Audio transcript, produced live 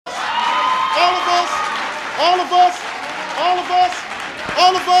All of us, all of us,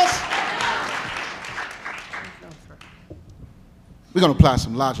 all of us. We're going to apply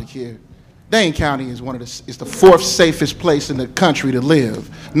some logic here. Dane County is the fourth safest place in the country to live.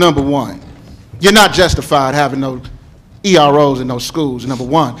 Number one, you're not justified having no EROs in those schools, number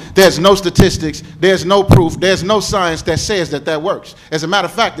one. There's no statistics, there's no proof, there's no science that says that that works. As a matter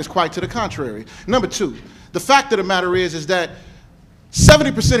of fact, it's quite to the contrary. Number two, the fact of the matter is that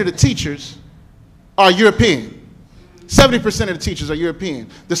 70% of the teachers are European. 70% of the teachers are European.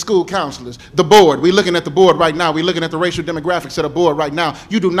 The school counselors, the board, we're looking at the board right now, we're looking at the racial demographics of the board right now.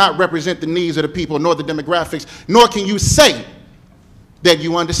 You do not represent the needs of the people, nor the demographics, nor can you say that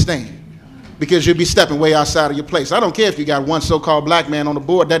you understand, because you'll be stepping way outside of your place. I don't care if you got one so-called black man on the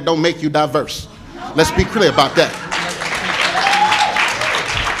board, that don't make you diverse. Let's be clear about that.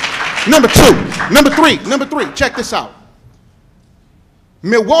 Number three, check this out.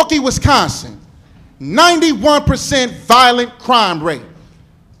 Milwaukee, Wisconsin, 91% violent crime rate.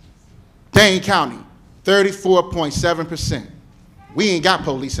 Dane County, 34.7%. We ain't got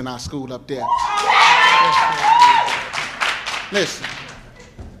police in our school up there. Listen,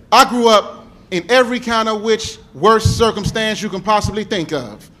 I grew up in every kind of which worst circumstance you can possibly think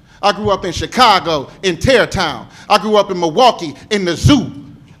of. I grew up in Chicago, in Tarrytown. I grew up in Milwaukee, in the zoo.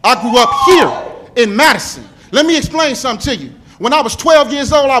 I grew up here in Madison. Let me explain something to you. When I was 12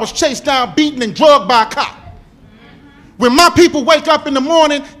 years old, I was chased down, beaten, and drugged by a cop. When my people wake up in the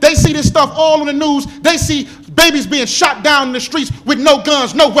morning, they see this stuff all on the news. They see babies being shot down in the streets with no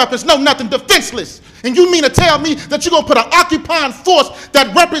guns, no weapons, no nothing, defenseless. And you mean to tell me that you're going to put an occupying force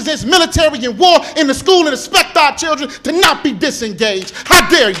that represents military and war in the school and expect our children to not be disengaged? How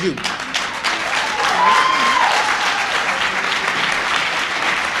dare you?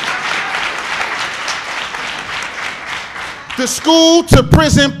 The school to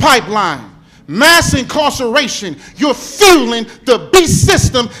prison pipeline, mass incarceration, you're fueling the beast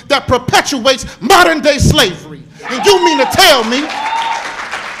system that perpetuates modern day slavery. And you mean to tell me,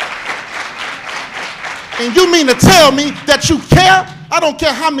 that you care? I don't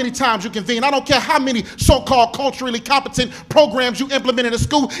care how many times you convene. I don't care how many so-called culturally competent programs you implement in a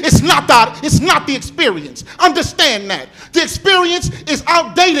school. It's not the experience. Understand that. The experience is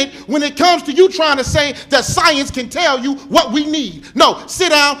outdated when it comes to you trying to say that science can tell you what we need. No,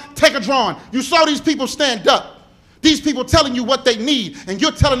 sit down, take a drawing. You saw these people stand up. These people telling you what they need, and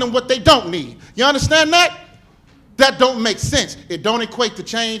you're telling them what they don't need. You understand that? That don't make sense. It don't equate to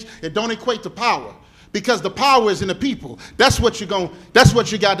change. It don't equate to power. Because the power is in the people. That's what you got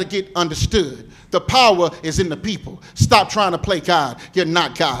to get understood. The power is in the people. Stop trying to play God. You're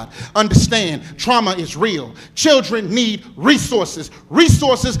not God. Understand, trauma is real. Children need resources.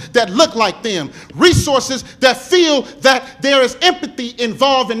 Resources that look like them. Resources that feel that there is empathy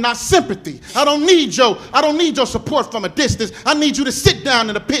involved and not sympathy. I don't need your support from a distance. I need you to sit down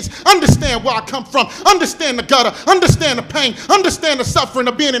in the pits. Understand where I come from. Understand the gutter. Understand the pain. Understand the suffering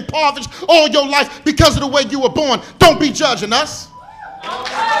of being impoverished all your life because of the way you were born. Don't be judging us.